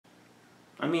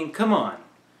I mean, come on.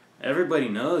 Everybody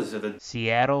knows that the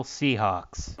Seattle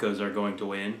Seahawks Broncos are going to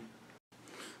win.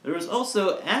 There was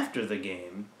also after the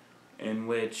game, in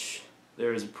which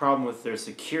there was a problem with their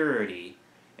security,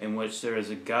 in which there was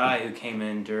a guy who came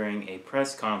in during a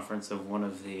press conference of one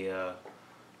of the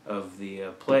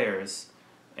players,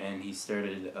 and he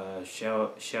started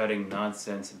shouting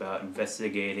nonsense about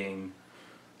investigating.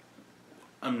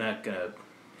 I'm not gonna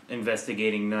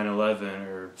investigating 9/11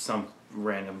 or some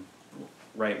random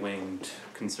right-winged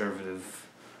conservative,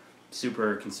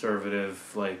 super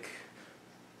conservative, like,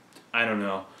 I don't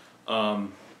know,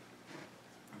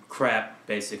 crap,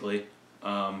 basically.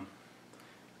 And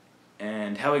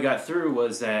how he got through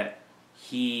was that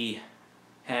he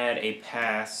had a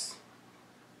pass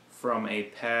from a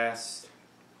past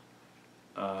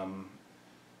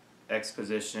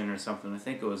exposition or something. I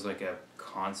think it was like a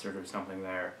concert or something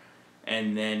there.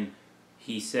 And then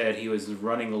he said he was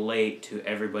running late to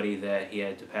everybody that he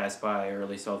had to pass by, or at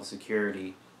least all the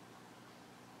security.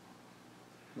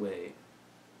 Wait.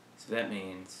 So that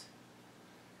means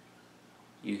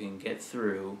you can get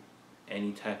through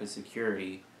any type of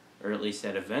security, or at least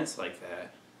at events like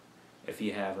that, if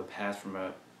you have a pass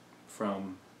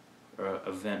from an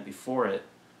event before it,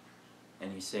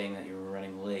 and you're saying that you were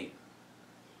running late.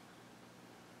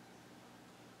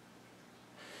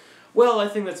 Well, I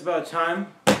think that's about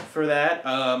time for that.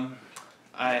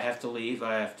 I have to leave.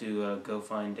 I have to go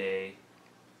find a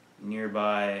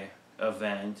nearby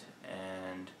event,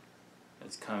 and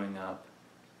it's coming up,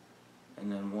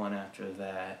 and then one after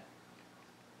that.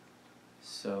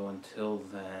 So until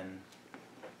then...